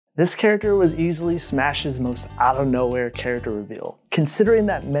This character was easily Smash's most out-of-nowhere character reveal, considering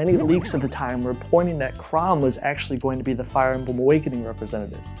that many leaks at the time were pointing that Chrom was actually going to be the Fire Emblem Awakening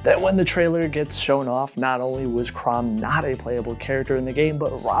representative. Then when the trailer gets shown off, not only was Chrom not a playable character in the game,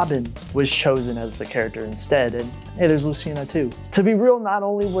 but Robin was chosen as the character instead, and hey, there's Lucina too. To be real, not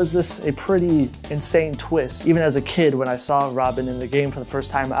only was this a pretty insane twist, even as a kid when I saw Robin in the game for the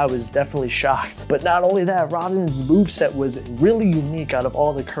first time, I was definitely shocked. But not only that, Robin's moveset was really unique out of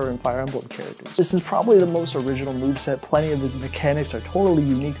all the current Fire Emblem characters. This is probably the most original moveset. Plenty of his mechanics are totally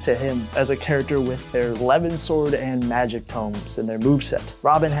unique to him as a character with their Levin Sword and Magic Tomes in their moveset.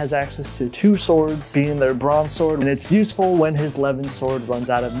 Robin has access to 2 swords, being their Bronze Sword, and it's useful when his Levin Sword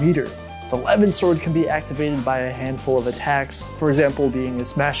runs out of meter. The Levin Sword can be activated by a handful of attacks, for example being his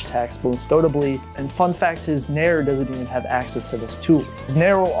smash attacks most notably, and fun fact, his gnar doesn't even have access to this tool. His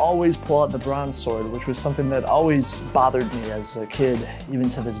gnar will always pull out the Bronze Sword, which was something that always bothered me as a kid, even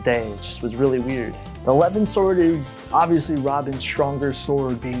to this day. It just was really weird. The Levin Sword is obviously Robin's stronger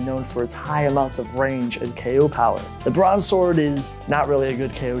sword, being known for its high amounts of range and KO power. The Bronze Sword is not really a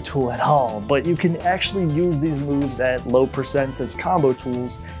good KO tool at all, but you can actually use these moves at low percents as combo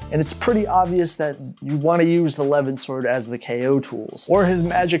tools, and it's pretty obvious that you want to use the Levin Sword as the KO tools. Or his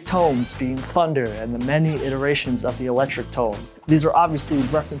Magic Tomes, being Thunder and the many iterations of the Electric Tome. These are obviously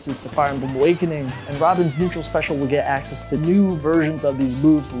references to Fire Emblem Awakening, and Robin's neutral special will get access to new versions of these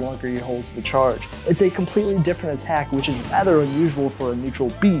moves the longer he holds the charge. It's a completely different attack, which is rather unusual for a neutral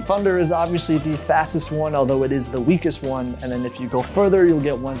beat. Thunder is obviously the fastest one, although it is the weakest one, and then if you go further, you'll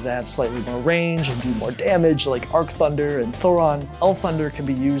get ones that have slightly more range and do more damage, like Arc Thunder and Thoron. L Thunder can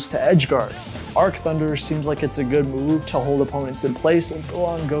be used to edgeguard. Arc Thunder seems like it's a good move to hold opponents in place, and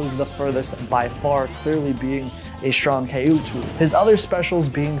Thoron goes the furthest by far, clearly being a strong KO tool. His other specials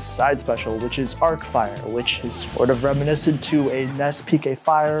being Side Special, which is Arc Fire, which is sort of reminiscent to a NES PK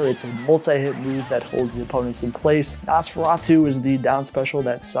Fire. It's a multi-hit move that holds the opponents in place. Nosferatu is the down special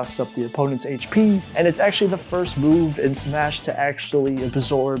that sucks up the opponent's HP, and it's actually the first move in Smash to actually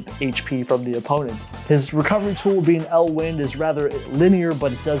absorb HP from the opponent. His recovery tool being L-Wind is rather linear,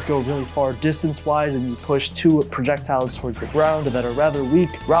 but it does go really far distance-wise, and you push 2 projectiles towards the ground that are rather weak.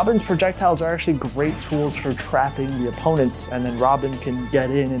 Robin's projectiles are actually great tools for trapping the opponents, and then Robin can get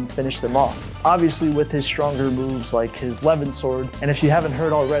in and finish them off. Obviously with his stronger moves like his Levin Sword, and if you haven't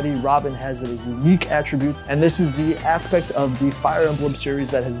heard already, Robin has a unique attribute, and this is the aspect of the Fire Emblem series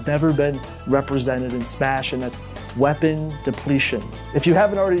that has never been represented in Smash, and that's weapon depletion. If you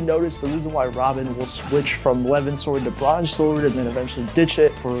haven't already noticed, the reason why Robin will switch from Levin Sword to Bronze Sword and then eventually ditch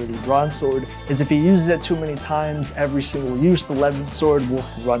it for the Bronze Sword is if he uses it too many times, every single use the Levin Sword will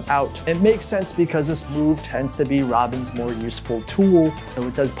run out. It makes sense because this move tends to be Robin's more useful tool, so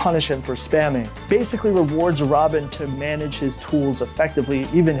it does punish him for spamming. Basically rewards Robin to manage his tools effectively.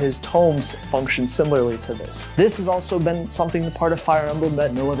 Even his tomes function similarly to this. This has also been something part of Fire Emblem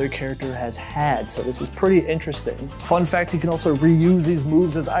that no other character has had, so this is pretty interesting. Fun fact, you can also reuse these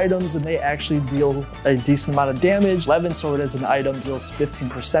moves as items, and they actually deal a decent amount of damage. Levin Sword as an item deals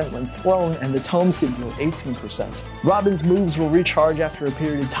 15% when thrown, and the tomes can deal 18%. Robin's moves will recharge after a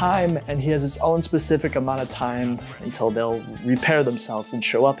period of time, and he has his own specific amount of time until they'll repair themselves and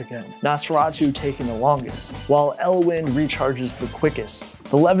show up again. Nosferatu taking the longest, while L-Wind recharges the quickest.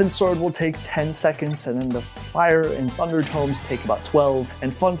 The Levin Sword will take 10 seconds, and then the Fire and Thunder Tomes take about 12.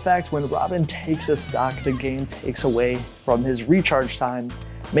 And fun fact, when Robin takes a stock, the game takes away from his recharge time,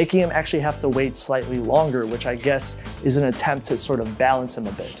 making him actually have to wait slightly longer, which I guess is an attempt to sort of balance him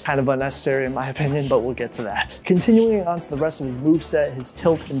a bit. Kind of unnecessary in my opinion, but we'll get to that. Continuing on to the rest of his moveset, his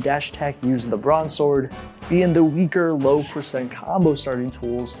tilt and dash attack using the Bronze Sword, being the weaker low percent combo starting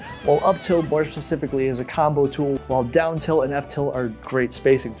tools, while up tilt more specifically is a combo tool, while down tilt and F tilt are great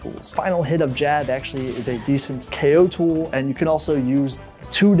spacing tools. Final hit of jab actually is a decent KO tool, and you can also use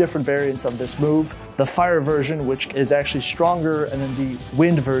 2 different variants of this move. The Fire version, which is actually stronger, and then the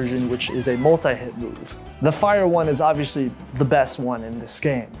Wind version, which is a multi-hit move. The Fire one is obviously the best one in this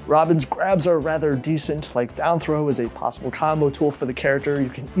game. Robin's grabs are rather decent, like down throw is a possible combo tool for the character. You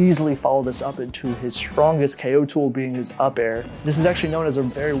can easily follow this up into his strongest KO tool being his up air. This is actually known as a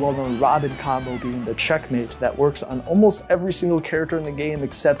very well-known Robin combo being the checkmate that works on almost every single character in the game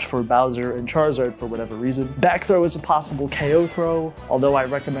except for Bowser and Charizard for whatever reason. Back throw is a possible KO throw, although I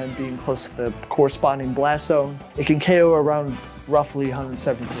recommend being close to the corresponding blast zone. It can KO around roughly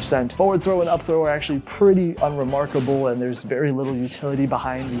 170%. Forward throw and up throw are actually pretty unremarkable, and there's very little utility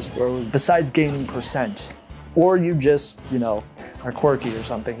behind these throws besides gaining percent. Or you just, are quirky or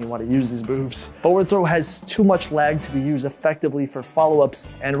something, you want to use these moves. Forward throw has too much lag to be used effectively for follow-ups,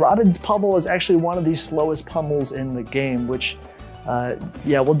 and Robin's pummel is actually one of the slowest pummels in the game, which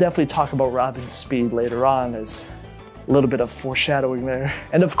Yeah, we'll definitely talk about Robin's speed later on, as a little bit of foreshadowing there.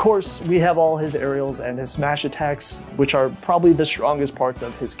 And of course, we have all his aerials and his smash attacks, which are probably the strongest parts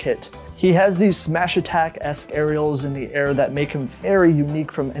of his kit. He has these smash attack-esque aerials in the air that make him very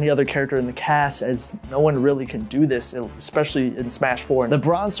unique from any other character in the cast, as no one really can do this, especially in Smash 4. The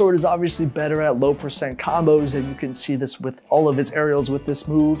Bronze Sword is obviously better at low percent combos, and you can see this with all of his aerials with this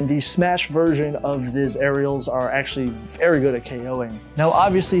move. The Smash version of his aerials are actually very good at KOing. Now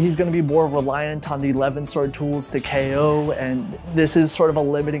obviously he's going to be more reliant on the 11 sword tools to KO, and this is sort of a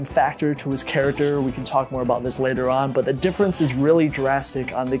limiting factor to his character. We can talk more about this later on, but the difference is really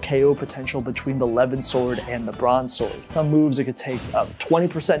drastic on the KO potential between the 11 sword and the Bronze Sword. Some moves it could take a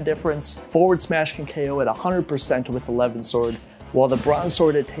 20% difference. Forward smash can KO at 100% with 11 sword, while the Bronze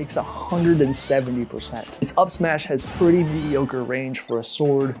Sword it takes 170%. His up smash has pretty mediocre range for a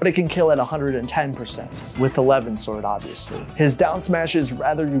sword, but it can kill at 110% with 11 sword obviously. His down smash is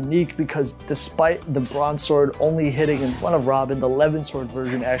rather unique because despite the Bronze Sword only hitting in front of Robin, the 11 sword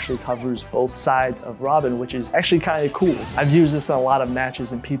version actually covers both sides of Robin, which is actually kind of cool. I've used this in a lot of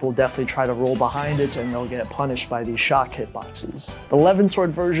matches and people definitely try to roll behind it and they'll get punished by these shock hitboxes. The 11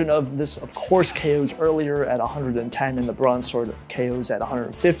 sword version of this of course KOs earlier at 110 and the Bronze Sword KOs at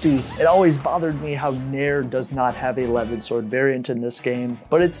 150. It always bothered me how gnar does not have a 11 sword variant in this game,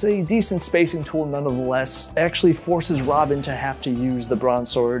 but it's a decent spacing tool nonetheless. It actually forces Robin to have to use the Bronze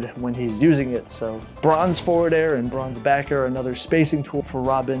Sword when he's using it, so Bronze forward air and Bronze back air are another spacing tool for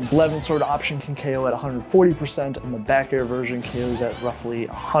Robin. 11 sword option can KO at 140% and the back air version KOs at roughly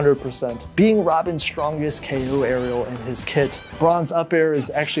 100%. Being Robin's strongest KO aerial in his kit, Bronze up air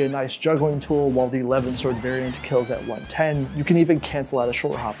is actually a nice juggling tool, while the 11 sword variant kills at 110. You can even cancel out a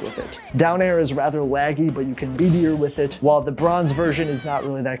short hop with it. Down air is rather laggy, but you can meteor with it, while the Bronze version is not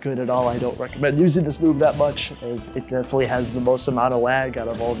really that good at all. I don't recommend using this move that much, as it definitely has the most amount of lag out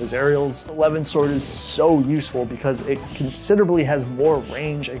of all of his aerials. 11 sword is so useful because it considerably has more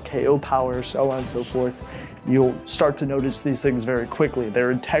range and KO power, so on and so forth. You'll start to notice these things very quickly. They're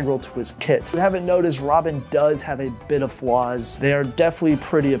integral to his kit. If you haven't noticed, Robin does have a bit of flaws. They are definitely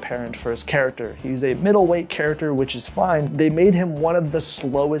pretty apparent for his character. He's a middleweight character, which is fine. They made him one of the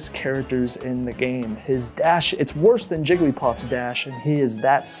slowest characters in the game. His dash, it's worse than Jigglypuff's dash, and he is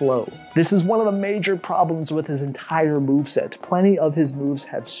that slow. This is one of the major problems with his entire moveset. Plenty of his moves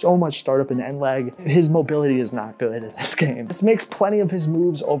have so much startup and end lag. His mobility is not good in this game. This makes plenty of his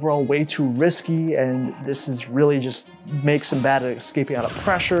moves overall way too risky, and this is really just makes him bad at escaping out of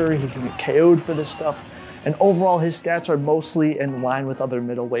pressure. He can get KO'd for this stuff. And overall, his stats are mostly in line with other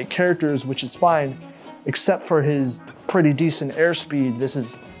middleweight characters, which is fine, except for his pretty decent airspeed. This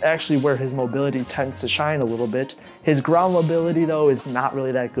is actually where his mobility tends to shine a little bit. His ground mobility, though, is not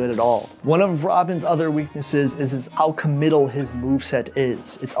really that good at all. One of Robin's other weaknesses is how committal his moveset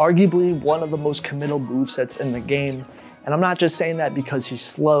is. It's arguably one of the most committal movesets in the game. And I'm not just saying that because he's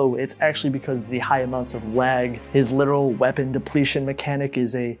slow, it's actually because of the high amounts of lag. His literal weapon depletion mechanic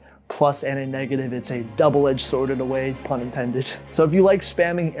is a plus and a negative. It's a double-edged sword in a way, pun intended. So if you like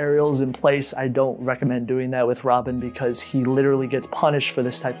spamming aerials in place, I don't recommend doing that with Robin because he literally gets punished for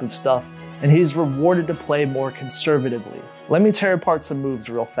this type of stuff, and he's rewarded to play more conservatively. Let me tear apart some moves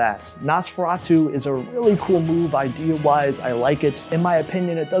real fast. Nosferatu is a really cool move idea-wise. I like it. In my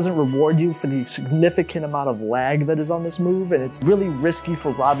opinion, it doesn't reward you for the significant amount of lag that is on this move, and it's really risky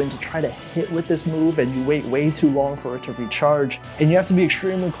for Robin to try to hit with this move, and you wait way too long for it to recharge, and you have to be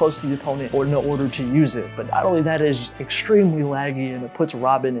extremely close to the opponent in order to use it. But not only that, it is extremely laggy, and it puts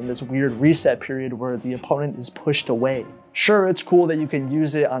Robin in this weird reset period where the opponent is pushed away. Sure, it's cool that you can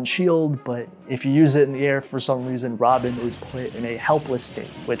use it on shield, but if you use it in the air for some reason, Robin is put in a helpless state,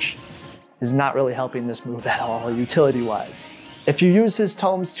 which is not really helping this move at all, utility-wise. If you use his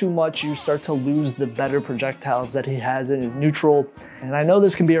tomes too much, you start to lose the better projectiles that he has in his neutral. And I know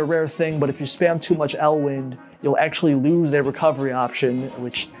this can be a rare thing, but if you spam too much L-Wind, you'll actually lose a recovery option,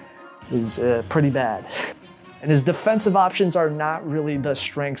 which is pretty bad. And his defensive options are not really the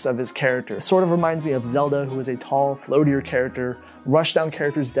strengths of his character. It sort of reminds me of Zelda, who is a tall, floatier character. Rushdown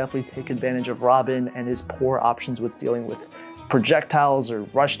characters definitely take advantage of Robin and his poor options with dealing with projectiles or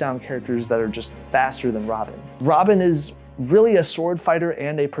rushdown characters that are just faster than Robin. Robin is really a sword fighter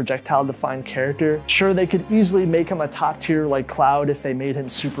and a projectile-defined character. Sure, they could easily make him a top tier like Cloud if they made him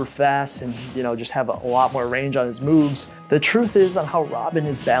super fast and, you know, just have a lot more range on his moves. The truth is, on how Robin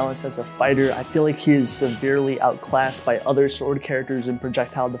is balanced as a fighter, I feel like he is severely outclassed by other sword characters and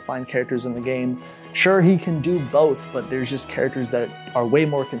projectile-defined characters in the game. Sure, he can do both, but there's just characters that are way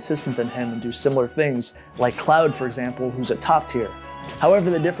more consistent than him and do similar things, like Cloud, for example, who's a top tier. However,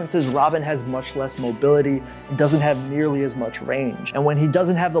 the difference is Robin has much less mobility and doesn't have nearly as much range. And when he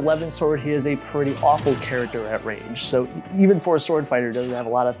doesn't have the Levin sword, he is a pretty awful character at range. So even for a sword fighter, he doesn't have a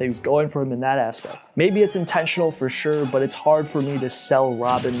lot of things going for him in that aspect. Maybe it's intentional for sure, but it's hard for me to sell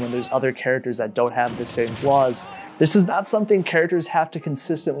Robin when there's other characters that don't have the same flaws. This is not something characters have to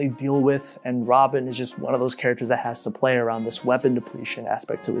consistently deal with, and Robin is just one of those characters that has to play around this weapon depletion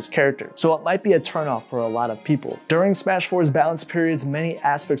aspect to his character. So it might be a turnoff for a lot of people. During Smash 4's balance periods, many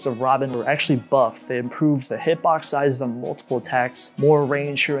aspects of Robin were actually buffed. They improved the hitbox sizes on multiple attacks, more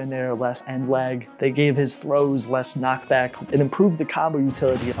range here and there, less end lag. They gave his throws less knockback. It improved the combo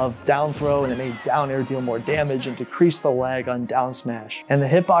utility of down throw, and it made down air deal more damage and decreased the lag on down smash. And the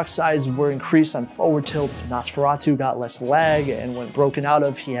hitbox size were increased on forward tilt. Nosferatu got less lag, and when broken out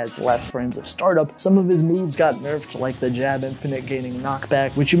of, he has less frames of startup. Some of his moves got nerfed, like the jab infinite gaining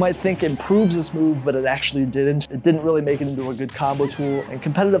knockback, which you might think improves this move, but it actually didn't. It didn't really make it into a good combo tool. In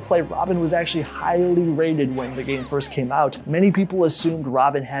competitive play, Robin was actually highly rated when the game first came out. Many people assumed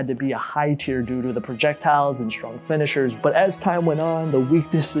Robin had to be a high tier due to the projectiles and strong finishers, but as time went on, the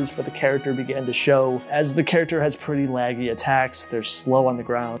weaknesses for the character began to show. As the character has pretty laggy attacks, they're slow on the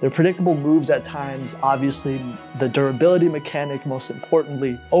ground, they're predictable moves at times, obviously the durability mechanic most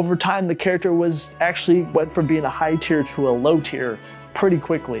importantly. Over time, the character went from being a high tier to a low tier pretty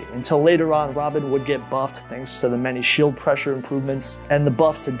quickly, until later on Robin would get buffed thanks to the many shield pressure improvements and the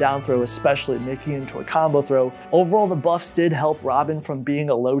buffs to down throw, especially making it into a combo throw. Overall, the buffs did help Robin from being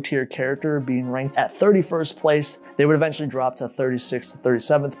a low tier character, being ranked at 31st place. They would eventually drop to 36th to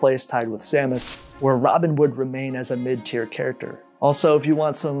 37th place, tied with Samus, where Robin would remain as a mid tier character. Also, if you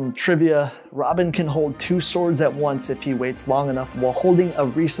want some trivia, Robin can hold 2 swords at once if he waits long enough while holding a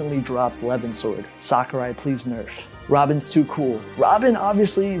recently dropped Levin sword. Sakurai, please nerf. Robin's too cool. Robin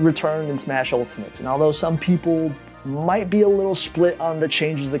obviously returned in Smash Ultimate, and although some people might be a little split on the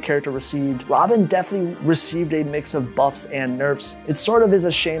changes the character received, Robin definitely received a mix of buffs and nerfs. It sort of is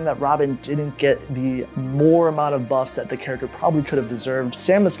a shame that Robin didn't get the more amount of buffs that the character probably could have deserved.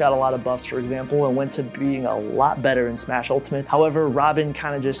 Samus got a lot of buffs, for example, and went to being a lot better in Smash Ultimate. However, Robin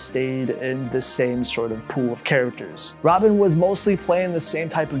kind of just stayed in the same sort of pool of characters. Robin was mostly playing the same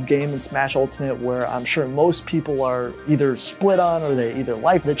type of game in Smash Ultimate, where I'm sure most people are either split on, or they either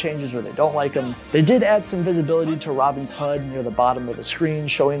like the changes or they don't like them. They did add some visibility to Robin's HUD near the bottom of the screen,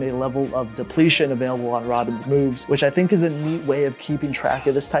 showing a level of depletion available on Robin's moves, which I think is a neat way of keeping track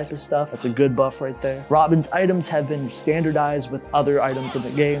of this type of stuff. That's a good buff right there. Robin's items have been standardized with other items in the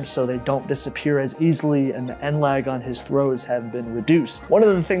game, so they don't disappear as easily, and the end lag on his throws have been reduced. One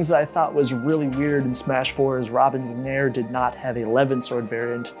of the things that I thought was really weird in Smash 4 is Robin's Nair did not have a Levin sword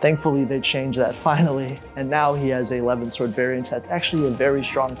variant. Thankfully, they changed that finally, and now he has a Levin sword variant that's actually a very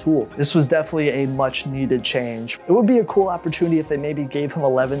strong tool. This was definitely a much needed change. It would be a cool opportunity if they maybe gave him a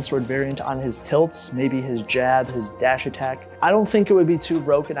Levin sword variant on his tilts, maybe his jab, his dash attack. I don't think it would be too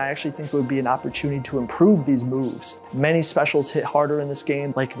broken. I actually think it would be an opportunity to improve these moves. Many specials hit harder in this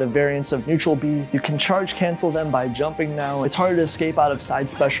game, like the variants of neutral B. You can charge cancel them by jumping now. It's harder to escape out of side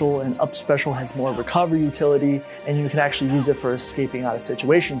special, and up special has more recovery utility, and you can actually use it for escaping out of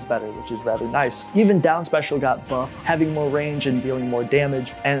situations better, which is rather nice. Even down special got buffed, having more range and dealing more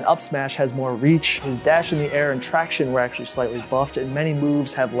damage, and up smash has more reach. His dash in the air and traction were actually slightly buffed, and many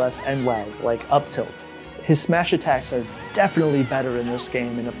moves have less end lag, like up tilt. His smash attacks are definitely better in this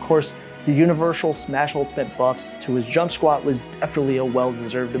game, and of course, the universal Smash Ultimate buffs to his jump squat was definitely a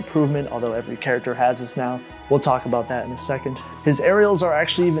well-deserved improvement, although every character has this now. We'll talk about that in a second. His aerials are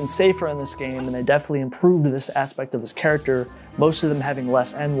actually even safer in this game, and they definitely improved this aspect of his character, most of them having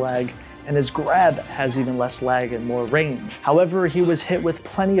less end lag, and his grab has even less lag and more range. However, he was hit with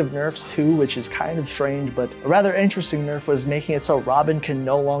plenty of nerfs too, which is kind of strange, but a rather interesting nerf was making it so Robin can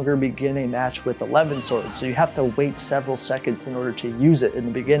no longer begin a match with the Levin sword, so you have to wait several seconds in order to use it in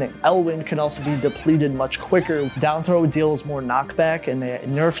the beginning. Elwyn can also be depleted much quicker. Down throw deals more knockback, and they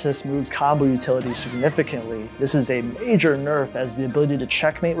nerfed this move's combo utility significantly. This is a major nerf, as the ability to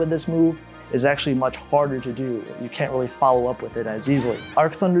checkmate with this move is actually much harder to do. You can't really follow up with it as easily.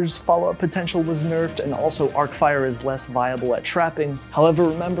 Arc Thunder's follow-up potential was nerfed, and also Arc Fire is less viable at trapping. However,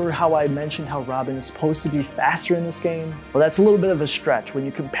 remember how I mentioned how Robin is supposed to be faster in this game? Well, that's a little bit of a stretch when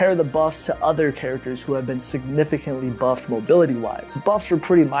you compare the buffs to other characters who have been significantly buffed mobility-wise. The buffs are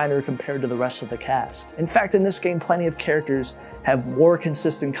pretty minor compared to the rest of the cast. In fact, in this game, plenty of characters have more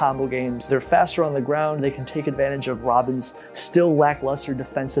consistent combo games. They're faster on the ground, they can take advantage of Robin's still lackluster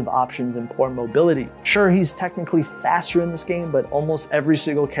defensive options and poor mobility. Sure, he's technically faster in this game, but almost every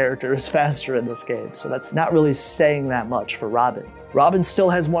single character is faster in this game, so that's not really saying that much for Robin. Robin still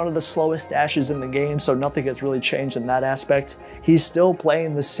has one of the slowest dashes in the game, so nothing has really changed in that aspect. He's still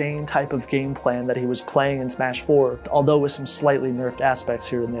playing the same type of game plan that he was playing in Smash 4, although with some slightly nerfed aspects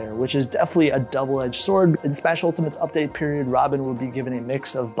here and there, which is definitely a double-edged sword. In Smash Ultimate's update period, Robin will be given a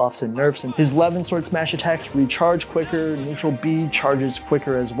mix of buffs and nerfs, and his 11 sword smash attacks recharge quicker, neutral B charges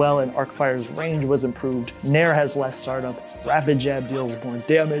quicker as well, and Arcfire's range was improved. Nair has less startup, rapid jab deals more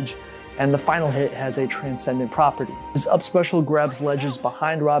damage, and the final hit has a transcendent property. His up special grabs ledges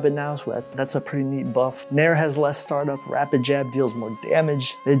behind Robin now, so that's a pretty neat buff. Nair has less startup, rapid jab deals more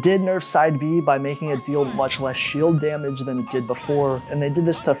damage. They did nerf side B by making it deal much less shield damage than it did before, and they did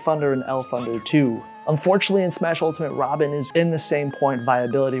this to Thunder and L Thunder too. Unfortunately, in Smash Ultimate, Robin is in the same point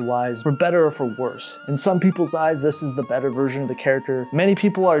viability-wise, for better or for worse. In some people's eyes, this is the better version of the character. Many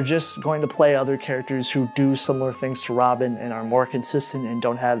people are just going to play other characters who do similar things to Robin and are more consistent and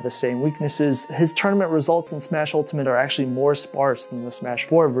don't have the same weaknesses. His tournament results in Smash Ultimate are actually more sparse than the Smash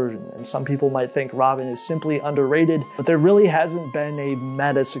 4 version, and some people might think Robin is simply underrated, but there really hasn't been a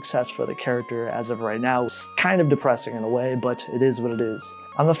meta success for the character as of right now. It's kind of depressing in a way, but it is what it is.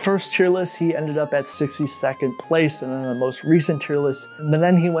 On the first tier list, he ended up at 62nd place, and then the most recent tier list, but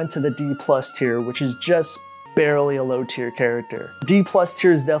then he went to the D+ tier, which is just barely a low tier character. D+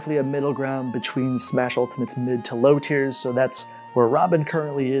 tier is definitely a middle ground between Smash Ultimate's mid to low tiers, so that's where Robin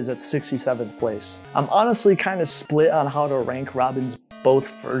currently is at 67th place. I'm honestly kind of split on how to rank Robin's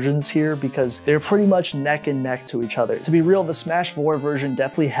both versions here because they're pretty much neck and neck to each other. To be real, the Smash 4 version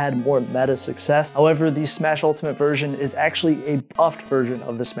definitely had more meta success. However, the Smash Ultimate version is actually a buffed version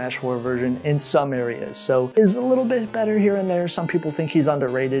of the Smash 4 version in some areas, so is a little bit better here and there. Some people think he's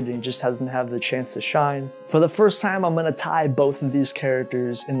underrated and he just hasn't had the chance to shine. For the first time, I'm gonna tie both of these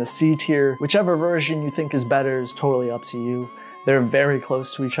characters in the C tier. Whichever version you think is better is totally up to you. They're very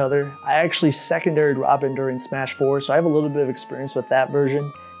close to each other. I actually secondaried Robin during Smash 4, so I have a little bit of experience with that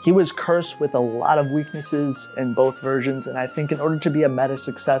version. He was cursed with a lot of weaknesses in both versions, and I think in order to be a meta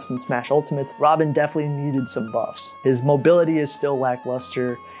success in Smash Ultimate, Robin definitely needed some buffs. His mobility is still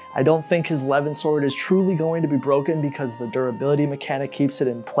lackluster. I don't think his 11 sword is truly going to be broken because the durability mechanic keeps it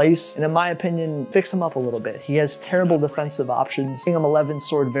in place, and in my opinion, fix him up a little bit. He has terrible defensive options. Giving him 11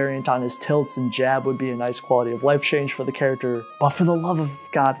 sword variant on his tilts and jab would be a nice quality of life change for the character, but for the love of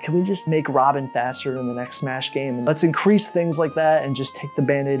God, can we just make Robin faster in the next Smash game? And let's increase things like that and just take the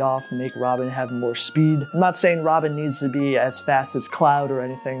band-aid off and make Robin have more speed. I'm not saying Robin needs to be as fast as Cloud or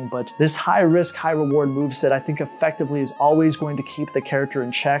anything, but this high risk, high reward moveset I think effectively is always going to keep the character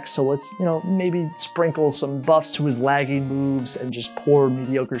in check. So let's, maybe sprinkle some buffs to his lagging moves and just poor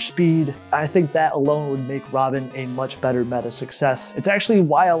mediocre speed. I think that alone would make Robin a much better meta success. It's actually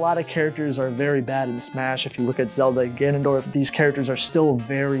why a lot of characters are very bad in Smash. If you look at Zelda and Ganondorf, these characters are still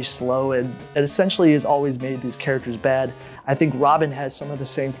very slow, and it essentially has always made these characters bad. I think Robin has some of the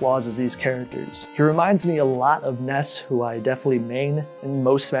same flaws as these characters. He reminds me a lot of Ness, who I definitely main in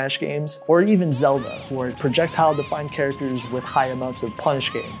most Smash games, or even Zelda, who are projectile-defined characters with high amounts of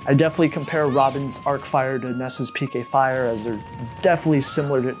punish game. I definitely compare Robin's Arc Fire to Ness's PK Fire, as they're definitely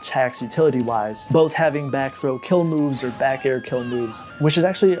similar to attacks utility-wise, both having back throw kill moves or back air kill moves, which is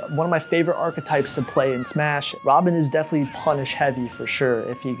actually one of my favorite archetypes to play in Smash. Robin is definitely punish heavy for sure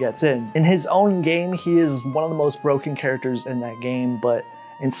if he gets in. In his own game, he is one of the most broken characters in that game, but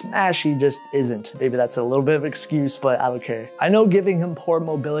in Smash, he just isn't. Maybe that's a little bit of an excuse, but I don't care. I know giving him poor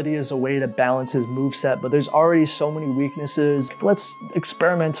mobility is a way to balance his moveset, but there's already so many weaknesses. Let's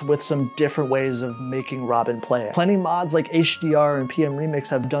experiment with some different ways of making Robin play. Plenty mods like HDR and PM Remix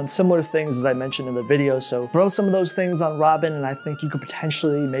have done similar things as I mentioned in the video, so throw some of those things on Robin and I think you could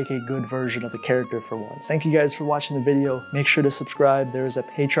potentially make a good version of the character for once. Thank you guys for watching the video. Make sure to subscribe. There is a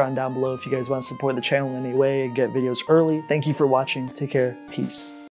Patreon down below if you guys want to support the channel in any way and get videos early. Thank you for watching. Take care. Peace.